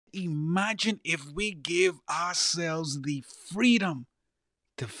imagine if we give ourselves the freedom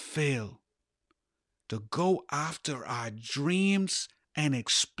to fail, to go after our dreams and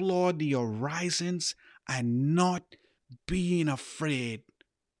explore the horizons and not being afraid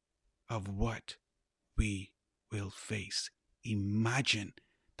of what we will face. Imagine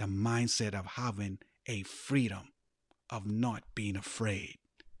the mindset of having a freedom of not being afraid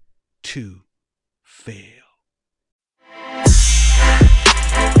to fail.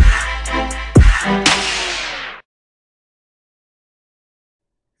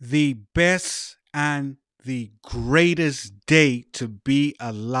 The best and the greatest day to be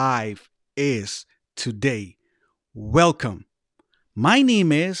alive is today. Welcome. My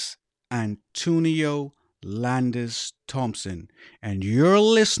name is Antonio Landis Thompson, and you're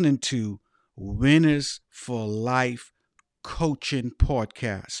listening to Winners for Life Coaching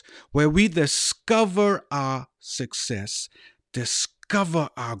Podcast, where we discover our success, discover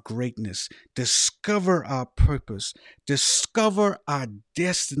our greatness, discover our purpose, discover our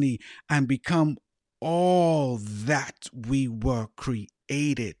destiny, and become all that we were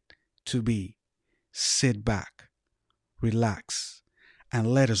created to be. Sit back, relax, and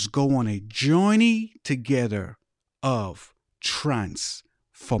let us go on a journey together of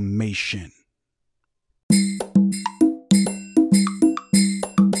transformation.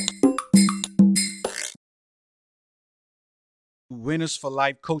 Winners for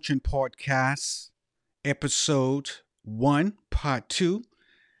Life Coaching Podcast, Episode 1, Part 2.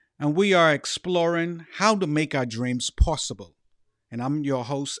 And we are exploring how to make our dreams possible. And I'm your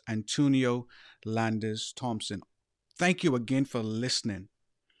host, Antonio Landis Thompson. Thank you again for listening.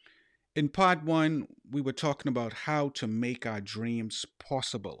 In Part 1, we were talking about how to make our dreams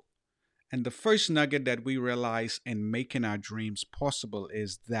possible. And the first nugget that we realize in making our dreams possible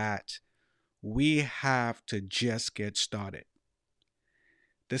is that we have to just get started.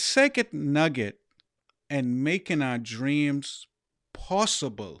 The second nugget in making our dreams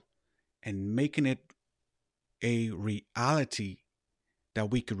possible and making it a reality that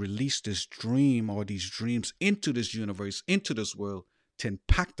we could release this dream or these dreams into this universe, into this world to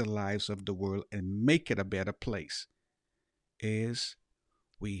impact the lives of the world and make it a better place is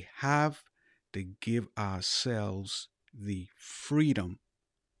we have to give ourselves the freedom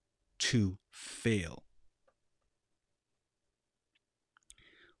to fail.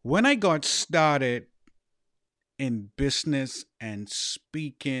 When I got started in business and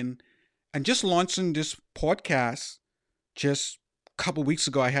speaking and just launching this podcast, just a couple weeks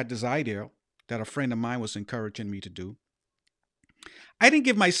ago, I had this idea that a friend of mine was encouraging me to do. I didn't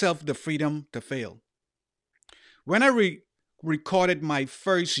give myself the freedom to fail. When I recorded my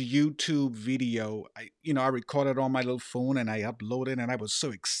first YouTube video, I recorded on my little phone and I uploaded, and I was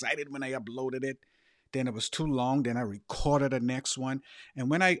so excited when I uploaded it. Then it was too long. Then I recorded the next one. And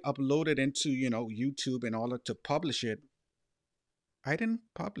when I uploaded into, YouTube in order to publish it, I didn't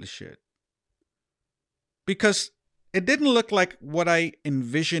publish it because it didn't look like what I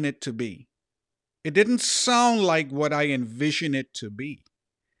envisioned it to be. It didn't sound like what I envisioned it to be.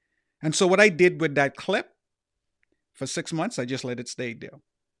 And so what I did with that clip for 6 months, I just let it stay there.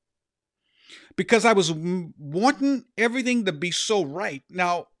 Because I was wanting everything to be so right.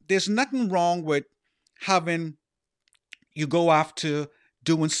 Now, there's nothing wrong with having you go after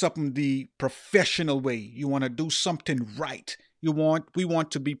doing something the professional way. You want to do something right. We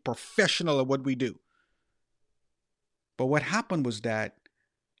want to be professional at what we do. But what happened was that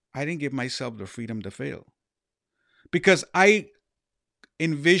I didn't give myself the freedom to fail. Because I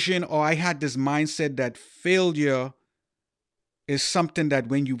envisioned, or I had this mindset that failure is something that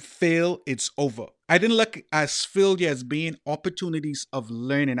when you fail, it's over. I didn't look at failure as being opportunities of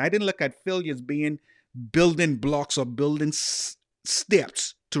learning. I didn't look at failure as being building blocks or building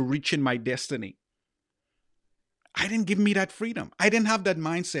steps to reaching my destiny. I didn't give me that freedom. I didn't have that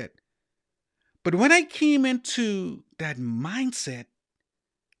mindset. But when I came into that mindset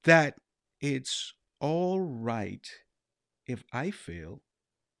that it's all right if I fail,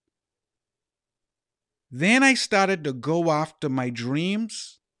 then I started to go after my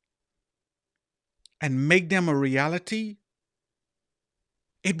dreams and make them a reality.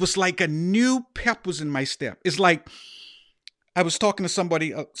 It was like a new pep was in my step. It's like I was talking to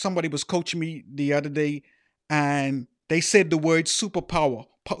somebody was coaching me the other day, and they said the word superpower.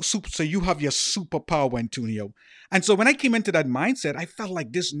 So you have your superpower, Antonio. And so when I came into that mindset, I felt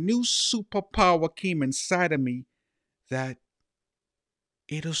like this new superpower came inside of me that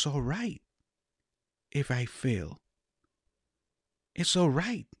it is all right if I fail. It's all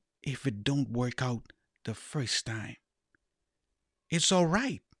right if it don't work out the first time. It's all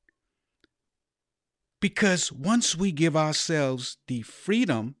right. Because once we give ourselves the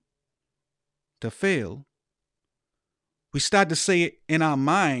freedom to fail, we start to say it in our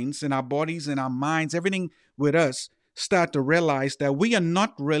minds, in our bodies, in our minds, everything with us start to realize that we are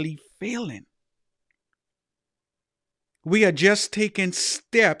not really failing. We are just taking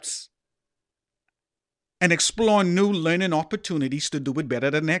steps and exploring new learning opportunities to do it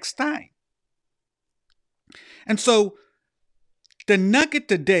better the next time. And so the nugget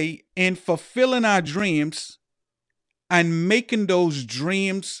today in fulfilling our dreams and making those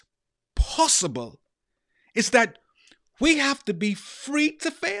dreams possible is that we have to be free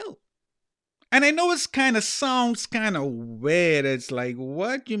to fail. And I know sounds kind of weird. It's like,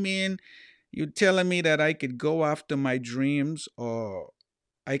 what you mean? You telling me that I could go after my dreams or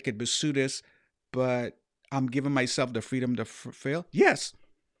I could pursue this, but I'm giving myself the freedom to fail? Yes.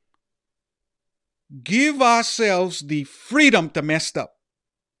 Give ourselves the freedom to mess up.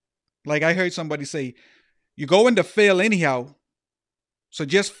 Like I heard somebody say, you're going to fail anyhow. So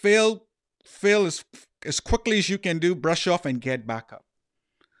just fail as quickly as you can do, brush off and get back up.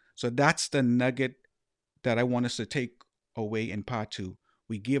 So that's the nugget that I want us to take away in part 2.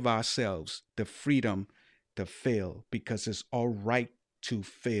 We give ourselves the freedom to fail because it's all right to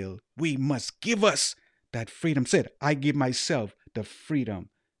fail. We must give us that freedom. Said, I give myself the freedom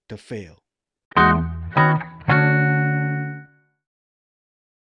to fail.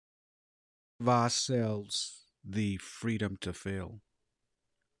 Give ourselves the freedom to fail.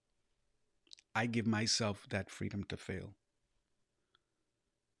 I give myself that freedom to fail.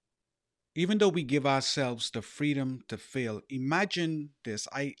 Even though we give ourselves the freedom to fail, imagine this.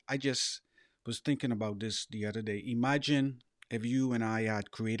 I just was thinking about this the other day. Imagine if you and I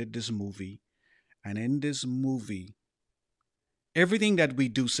had created this movie, and in this movie, everything that we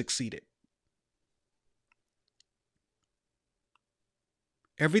do succeeded.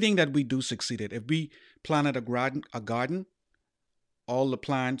 Everything that we do succeeded. If we planted a garden, all the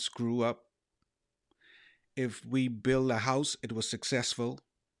plants grew up. If we built a house, it was successful.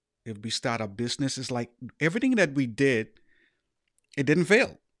 If we start a business, it's like everything that we did, it didn't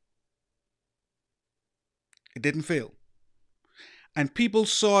fail. It didn't fail. And people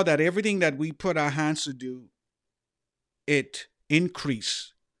saw that everything that we put our hands to do, it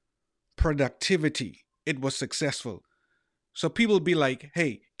increased productivity. It was successful. So people be like,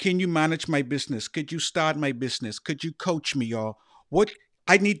 hey, can you manage my business? Could you start my business? Could you coach me? Or what?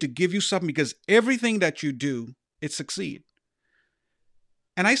 I need to give you something because everything that you do, it succeeds.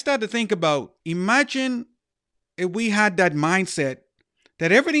 And I started to think about, imagine if we had that mindset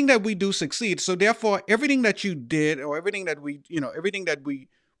that everything that we do succeeds. So therefore, everything that you did or everything that we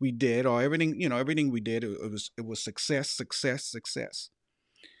did or everything we did, it was success.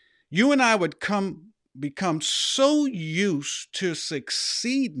 You and I would become so used to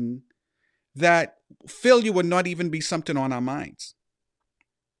succeeding that failure would not even be something on our minds.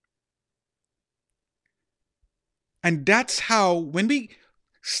 And that's how, when we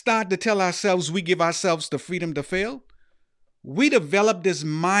start to tell ourselves we give ourselves the freedom to fail, we develop this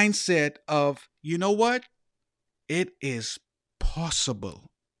mindset of, you know what? It is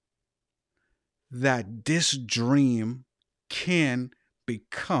possible that this dream can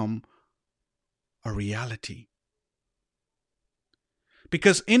become a reality.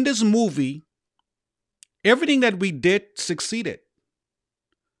 Because in this movie, everything that we did succeeded.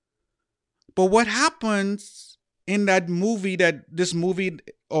 But what happens in this movie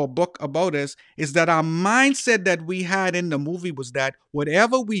or book about us, is that our mindset that we had in the movie was that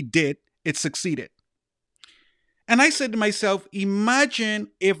whatever we did, it succeeded. And I said to myself, imagine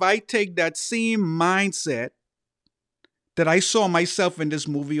if I take that same mindset that I saw myself in this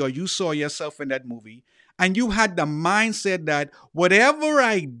movie, or you saw yourself in that movie, and you had the mindset that whatever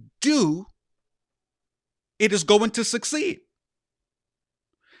I do, it is going to succeed.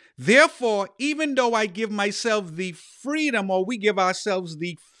 Therefore, even though I give myself the freedom, or we give ourselves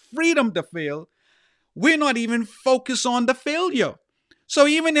the freedom to fail, we're not even focused on the failure. So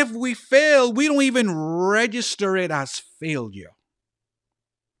even if we fail, we don't even register it as failure.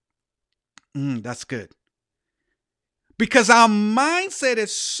 That's good. Because our mindset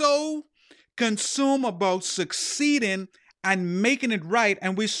is so consumed about succeeding and making it right,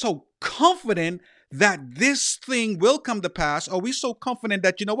 and we're so confident that this thing will come to pass, or we're so confident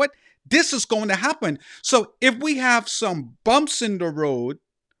that, you know what, this is going to happen. So if we have some bumps in the road,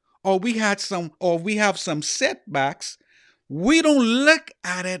 or we have some setbacks, we don't look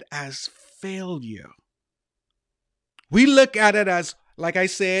at it as failure. We look at it as, like I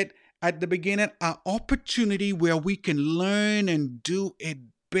said at the beginning, an opportunity where we can learn and do it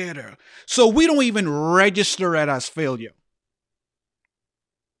better. So we don't even register it as failure.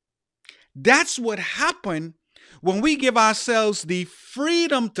 That's what happened when we give ourselves the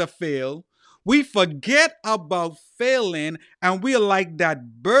freedom to fail. We forget about failing, and we're like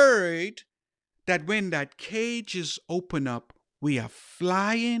that bird that when that cage is open up, we are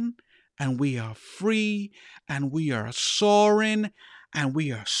flying and we are free and we are soaring and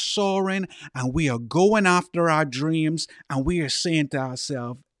we are soaring and we are going after our dreams and we are saying to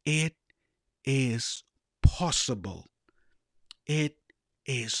ourselves, it is possible. It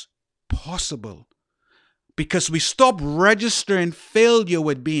is possible. Because we stop registering failure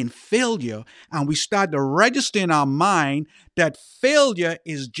with being failure and we start to register in our mind that failure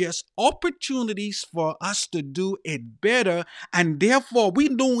is just opportunities for us to do it better. And therefore, we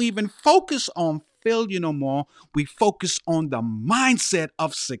don't even focus on failure no more. We focus on the mindset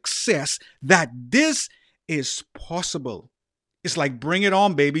of success that this is possible. It's like, bring it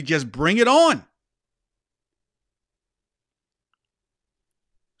on, baby. Just bring it on.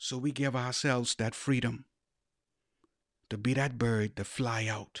 So we give ourselves that freedom to be that bird, to fly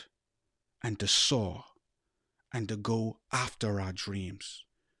out and to soar and to go after our dreams.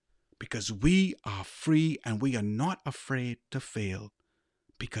 Because we are free and we are not afraid to fail.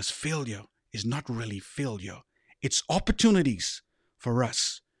 Because failure is not really failure. It's opportunities for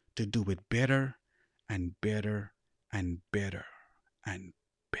us to do it better and better and better and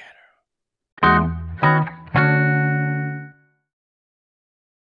better.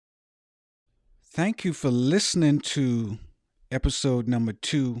 Thank you for listening to episode number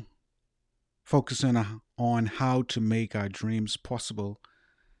 2, focusing on how to make our dreams possible.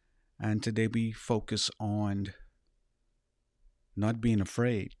 And today we focus on not being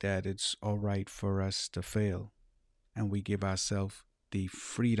afraid that it's all right for us to fail. And we give ourselves the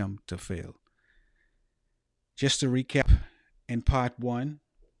freedom to fail. Just to recap, in part 1,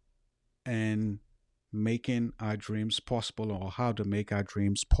 and making our dreams possible, or how to make our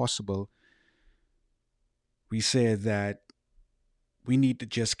dreams possible, we said that we need to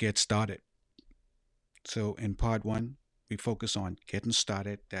just get started. So in part 1, we focus on getting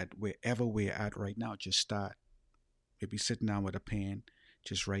started, that wherever we're at right now, just start. Maybe sitting down with a pen,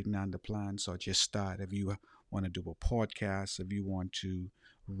 just writing down the plans, or just start. If you want to do a podcast, if you want to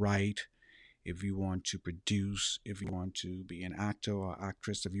write, if you want to produce, if you want to be an actor or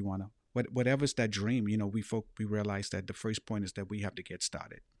actress, if you want to, whatever's that dream, we realize that the first point is that we have to get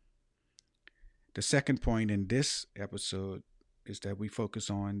started. The second point in this episode is that we focus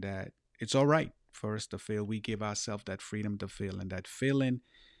on that it's all right for us to fail. We give ourselves that freedom to fail, and that failing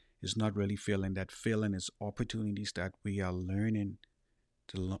is not really failing. That failing is opportunities that we are learning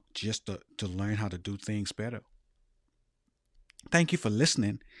to learn how to do things better. Thank you for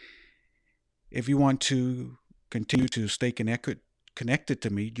listening. If you want to continue to stay connected to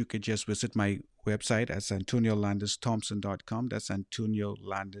me, you could just visit my website at AntonioLandisThompson.com. That's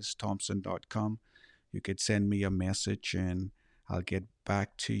AntonioLandisThompson.com. You could send me a message and I'll get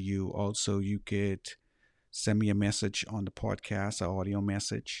back to you. Also, you could send me a message on the podcast, an audio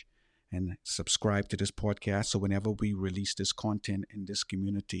message, and subscribe to this podcast. So whenever we release this content in this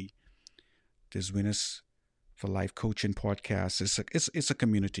community, this Winners for Life Coaching podcast, it's a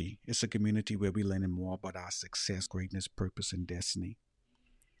community. It's a community where we're learning more about our success, greatness, purpose, and destiny.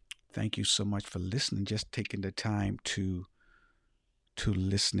 Thank you so much for listening, just taking the time to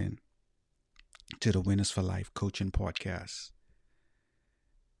listening to the Winners for Life Coaching podcast.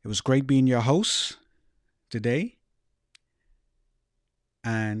 It was great being your host today.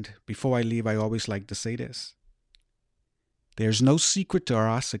 And before I leave, I always like to say this. There's no secret to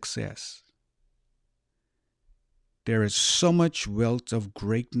our success. There is so much wealth of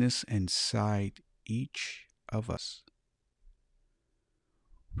greatness inside each of us.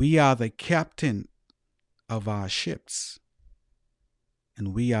 We are the captain of our ships,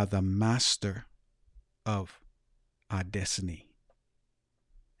 and we are the master of our destiny.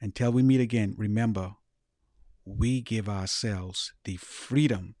 Until we meet again, remember, we give ourselves the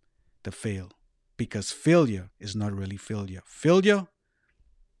freedom to fail, because failure is not really failure. Failure,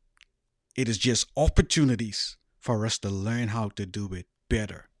 it is just opportunities for us to learn how to do it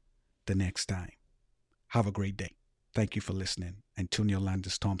better the next time. Have a great day. Thank you for listening. Antonio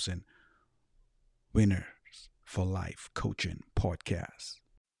Landis Thompson, Winners for Life Coaching Podcast.